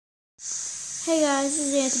Hey guys, this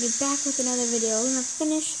is Anthony back with another video. We're gonna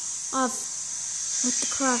finish off with the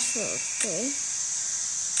crossroads, okay?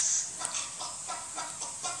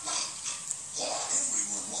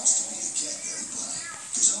 Everyone wants to be a Cadbury bunny,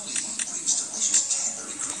 because only he brings delicious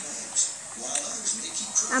Cadbury cream eggs, while others may keep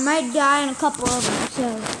I trying. might die in a couple of them,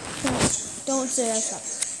 so don't say I suck.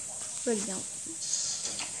 Really don't.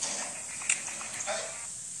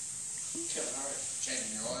 Kevin Hart,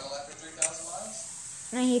 changing your oil after 3,000 miles?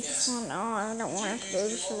 I hate this one. Oh, I don't want to do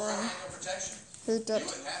this one. Protection. Hate You it.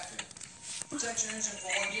 wouldn't have to. Protect your engine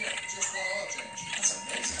for 1 year. Just one oil change. That's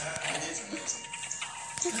amazing. It is amazing.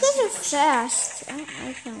 These guys are fast. I don't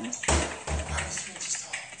like them. Why are you 3 inches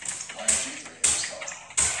tall? Why aren't you 3 inches tall?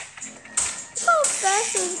 Look how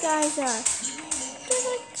fast those guys are. They're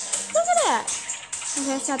like, look at that.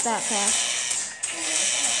 Okay, it's not that fast.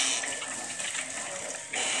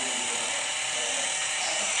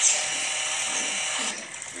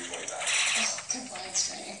 Compliance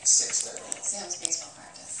training. 6:30. Sam's baseball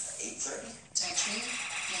practice. 8:30. Tai Chi?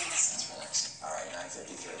 Yes, sounds relaxing. All right,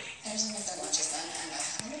 9:53. I usually get their lunches then, and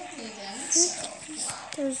I'm a vegan, so wow.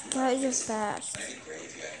 Those guys are fast. It'd be great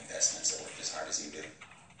if you had investments that worked as hard as you do.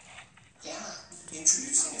 Yeah.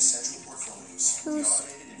 Introducing Essential Portfolios, the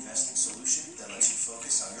automated investing solution that lets you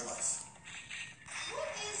focus on your life. What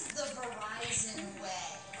is the Verizon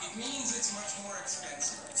way? It means it's much more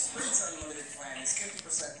expensive. Sprint's unlimited plan is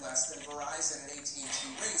 50% less than Verizon and AT&T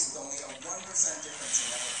rates, with only a 1% difference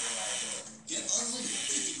in network reliability. Get unlimited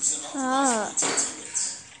 50% off Ah. AT&T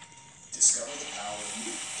rates. Discover the power of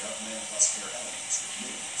new GovMan Plus Care Elements with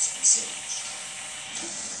minerals and sage.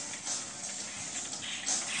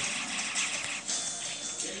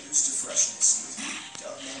 Get used to freshness with new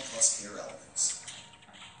GovMan Plus Care Elements.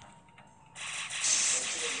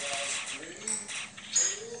 Okay, guys, 3,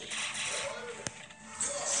 2, 1,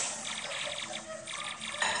 go!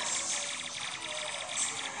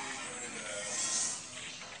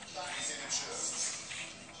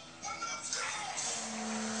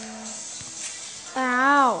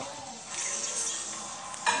 Ow.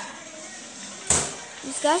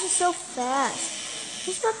 These guys are so fast.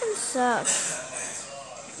 This fucking sucks.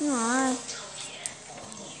 Come on.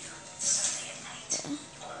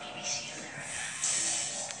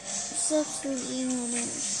 It's absolutely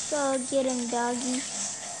nuts. Go get him, doggy.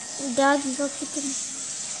 Doggy, go get him.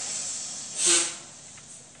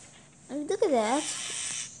 Look at that.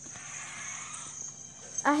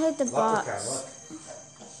 I hate the box. Look.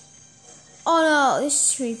 Oh no, this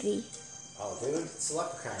is creepy. Oh, dude, it's a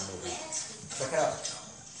Leprechaun movie. Check it out.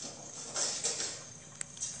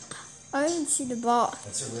 I didn't see the box.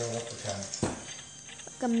 It's a real leprechaun.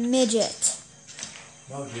 Like a midget.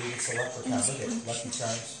 No, dude, it's a leprechaun. Look at it. Lucky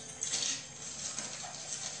Charms.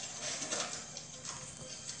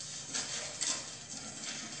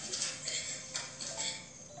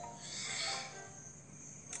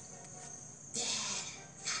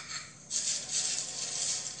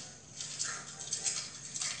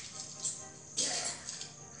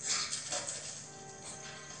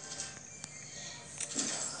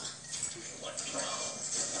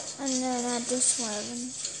 And then add this one.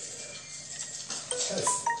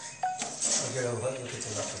 Look at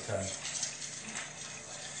the leprechaun.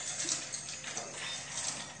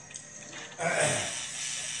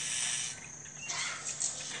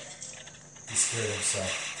 He scared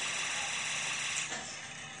himself.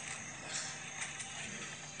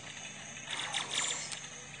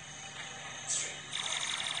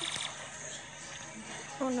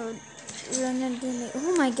 Oh no, run into me.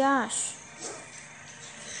 Oh my gosh.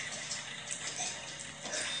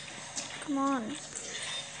 Come on.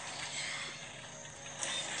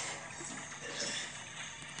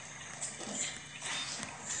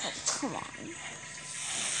 Oh, come on.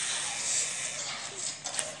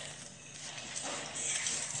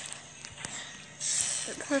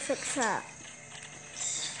 The perfect trap.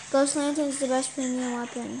 Ghost Lantern is the best premium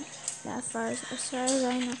weapon. As far as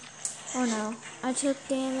I know. Oh no, I took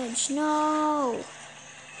damage. No!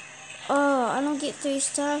 Oh, I don't get 3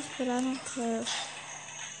 stars, but I don't care.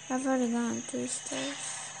 I've already gotten 3 stars.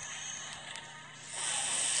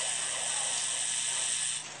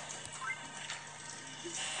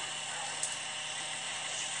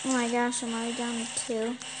 Oh my gosh, I'm already down to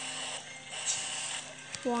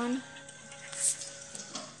 2. 1.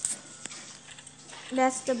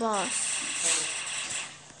 That's the boss.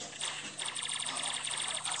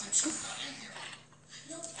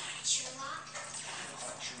 Nope, Sherlock.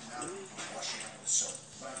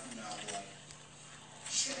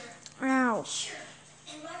 Sure. Ow. Sure.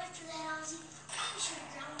 And right after that, Ozzy, I should have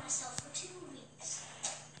drowned myself for 2 weeks.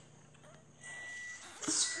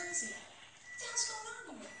 This is crazy. What the hell's going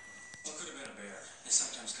on here?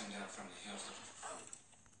 come down from the hills looking for food.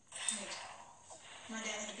 Wait. My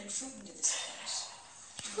dad had been fruit into this place.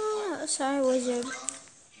 Oh, sorry, wizard.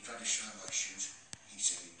 He tried to shine my shoes. He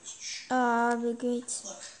said he was a shoe. That'd be great.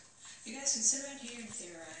 Look, you guys can sit around here and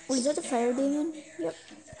theorize. Wait, is that the fire Bear or no demon? bear. Yep.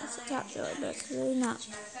 It's a top door, but it's really not. As a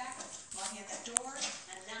matter of fact, locking at that door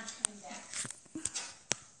and not coming back.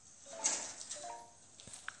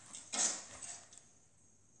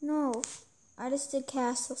 No, I just did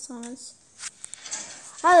castle summons.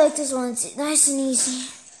 I like this one. It's nice and easy.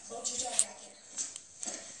 Hold your dog back in.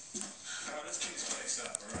 Oh, this kid's placed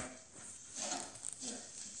up, alright?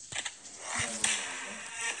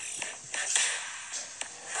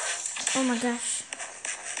 Oh my gosh.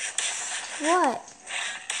 What?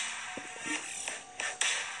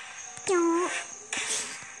 Don't.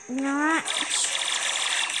 Not.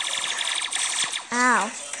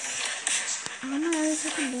 Ow. Oh my god, it's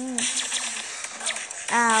fucking damage.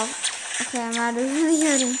 Ow. Okay, I'm out of really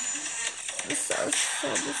hurting. This is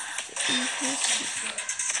impressive.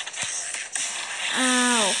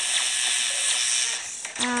 Ow.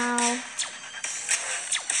 Ow.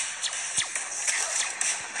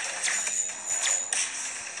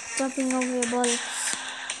 Jumping over your bullets.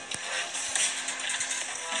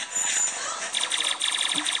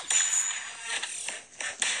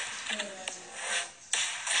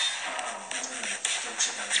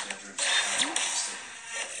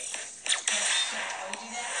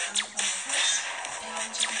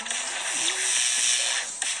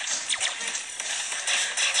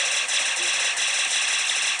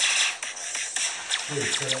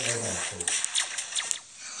 Please, turn that way down, please.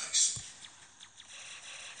 Alex,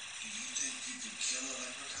 do you think you could kill a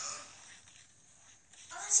leprechaun?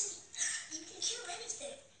 Oh, listen, you can kill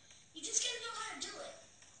anything. You just gotta know how to do it.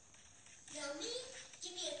 Now me,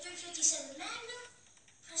 give me a 357 Magnum,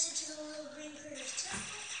 press it to the little green critter's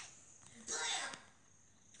temple, and blam!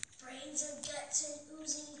 Brains and guts and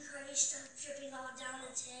oozing cray stuff dripping all down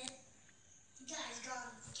its head. The guy's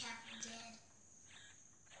gone, Captain dead.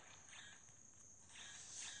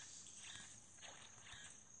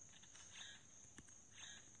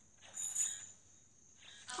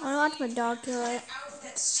 I want to watch my dog kill it. Out with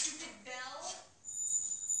that stupid bell.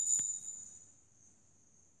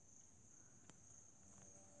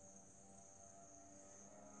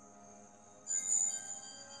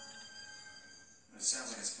 It sounds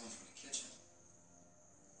like it's coming from the kitchen.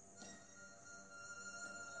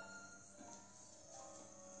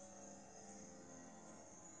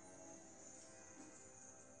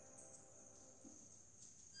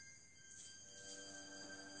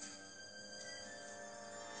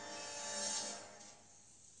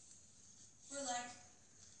 We're like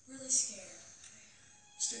really scared.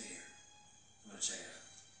 Stay here. I'm gonna check it out.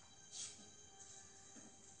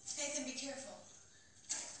 Nathan, be careful.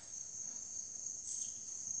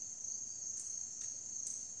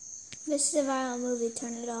 This is a violent movie.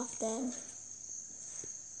 Turn it off, Dad.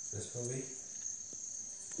 This movie?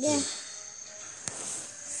 Yeah.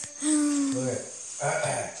 Look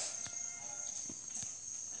at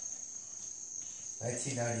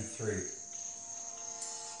 1993.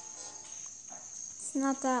 It's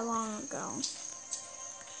not that long ago.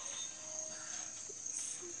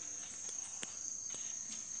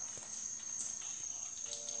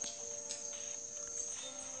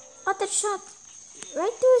 What the shot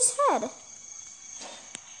right through his head.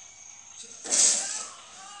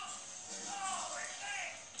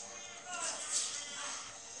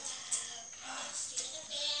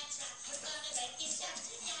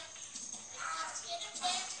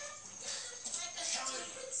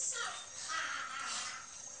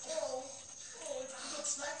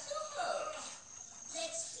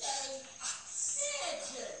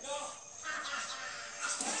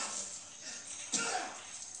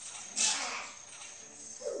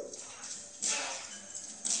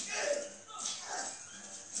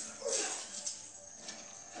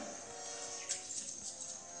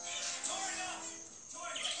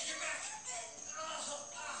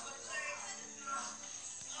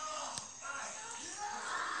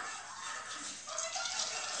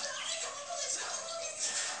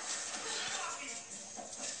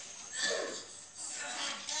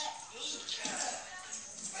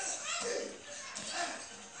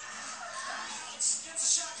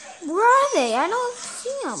 Where are they? I don't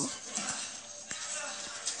see them.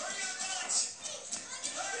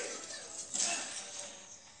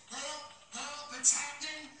 Help, it's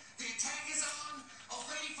happening. The attack is on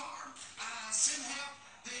O'Grady Farm. Send help.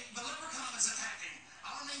 The leprechaun is attacking.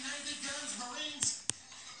 I'll need Navy guns, Marines.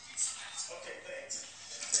 Okay, thanks.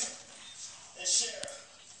 Hey, Sheriff,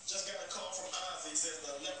 just got a call from Ozzy. Says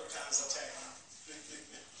the leprechaun is attacking.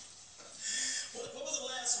 What was the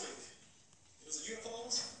last last week? Was it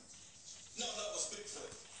UFOs? No, that was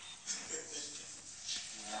Bigfoot.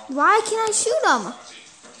 Why can't I shoot him?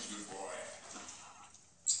 Good boy.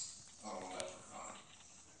 Oh, leprechaun.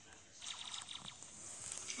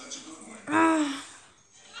 That's a good one.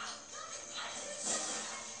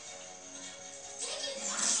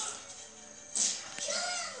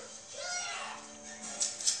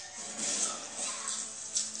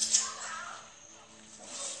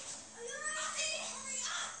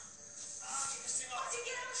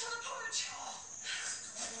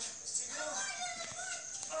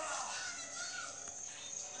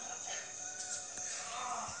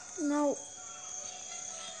 No.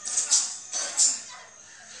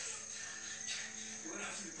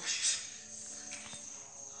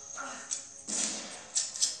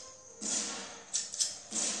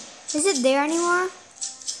 Is it there anymore?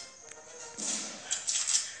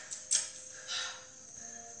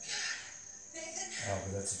 Oh,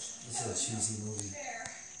 but this is a cheesy movie.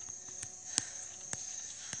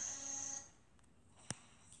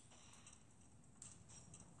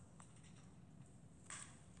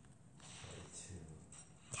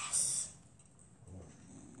 Yes.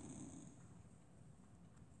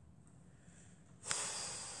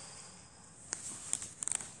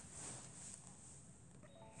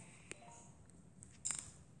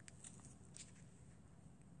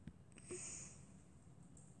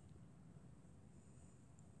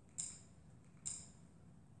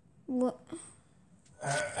 What?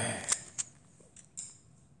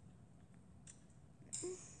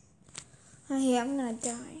 Hey, I'm gonna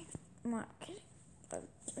die. I'm not kidding. But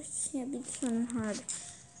I can't be trying hard.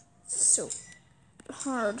 It's so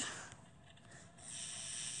hard.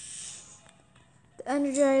 The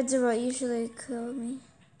Ender Dragons are what usually kill me.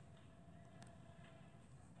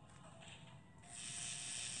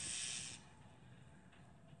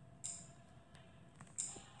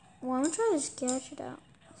 Well, I'm gonna try this gadget out.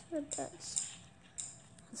 That's what it does.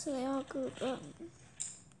 So they all group up.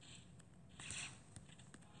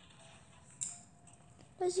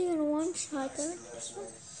 There's even one shot there.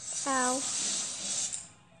 Ow.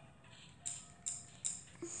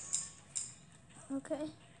 Okay.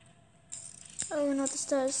 I don't even know what this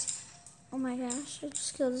does. Oh my gosh, I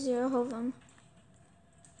just killed 0 of them.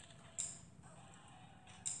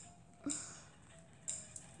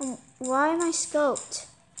 Why am I scoped?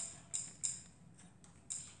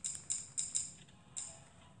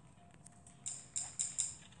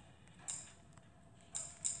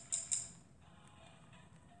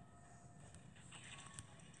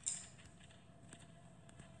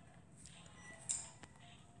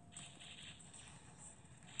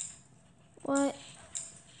 What?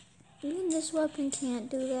 Even this weapon can't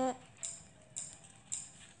do that.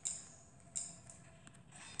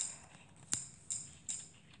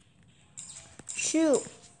 Shoot.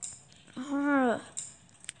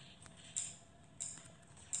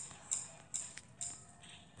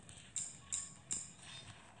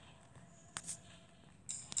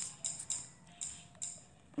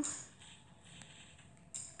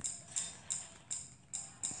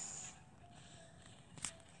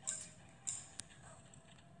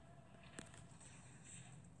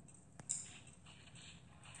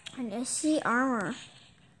 And I see armor.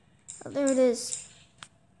 Oh, there it is.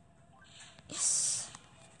 Yes.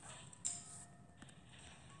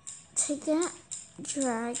 Take that,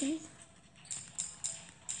 dragon.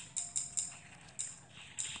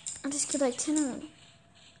 I just killed like 10 of them.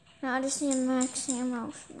 Now I just need max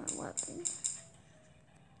ammo for my weapon.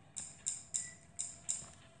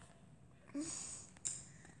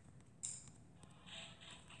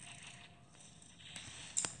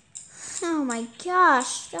 Oh my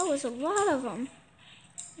gosh, that was a lot of them.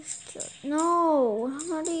 No,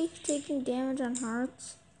 I'm already taking damage on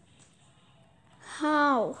hearts.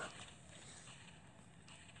 How?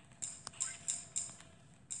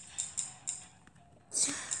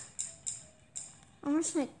 I'm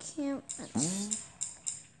just gonna camp.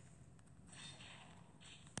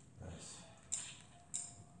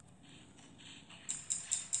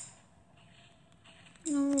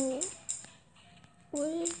 No.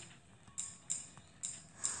 What?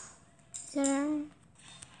 Is that Aaron?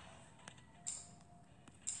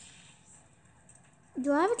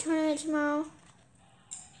 Do I have a tournament tomorrow?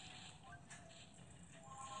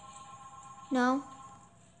 No.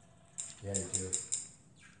 Yeah, you do.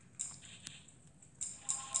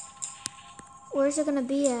 Where's it gonna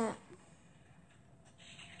be at?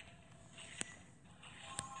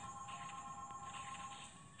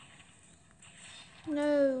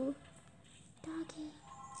 No. Doggy.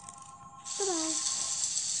 Bye-bye.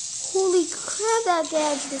 Holy crap, that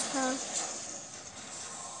gadget is powerful.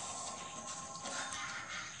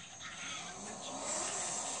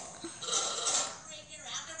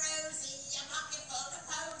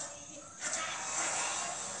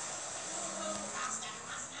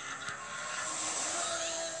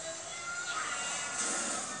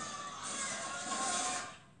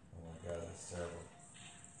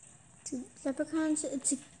 Leprechauns,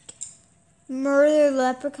 it's a murder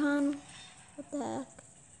leprechaun. What the heck?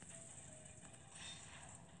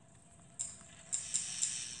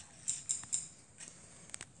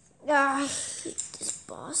 Ah, I hate this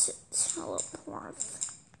boss. It's teleport.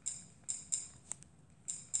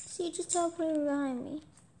 See, it just teleported behind me.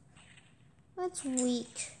 That's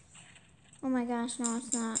weak. Oh my gosh, no,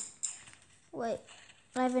 it's not. Wait,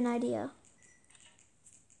 I have an idea.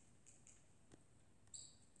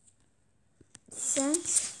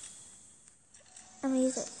 Since I'm gonna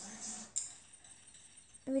use it.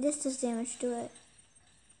 Maybe this does damage to it.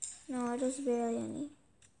 No, it does barely any.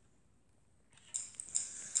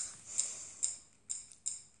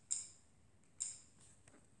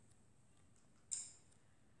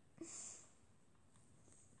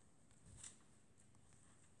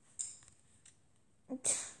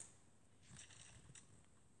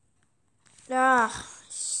 Ah,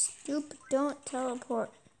 stupid, don't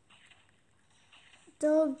teleport.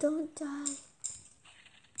 Dog, don't die.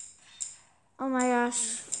 Oh my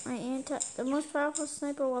gosh, the most powerful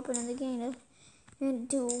sniper weapon in the game. And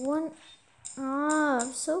do one. Ah,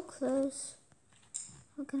 I'm so close.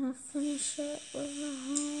 I'm gonna finish it with my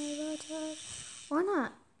high attack. Why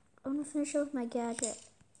not? I'm gonna finish it with my gadget.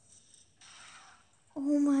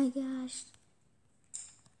 Oh my gosh.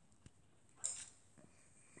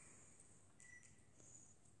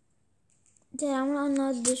 Yeah, I'm gonna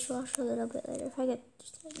unload the dishwasher a little bit later if I get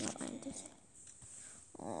just like no this.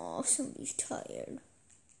 Oh, somebody's tired.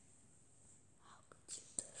 How could you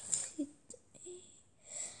defeat me?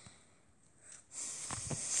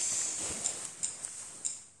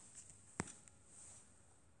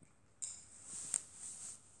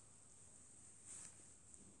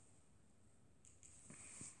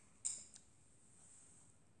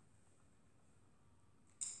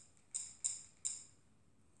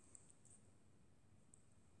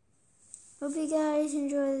 Hope you guys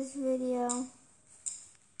enjoy this video.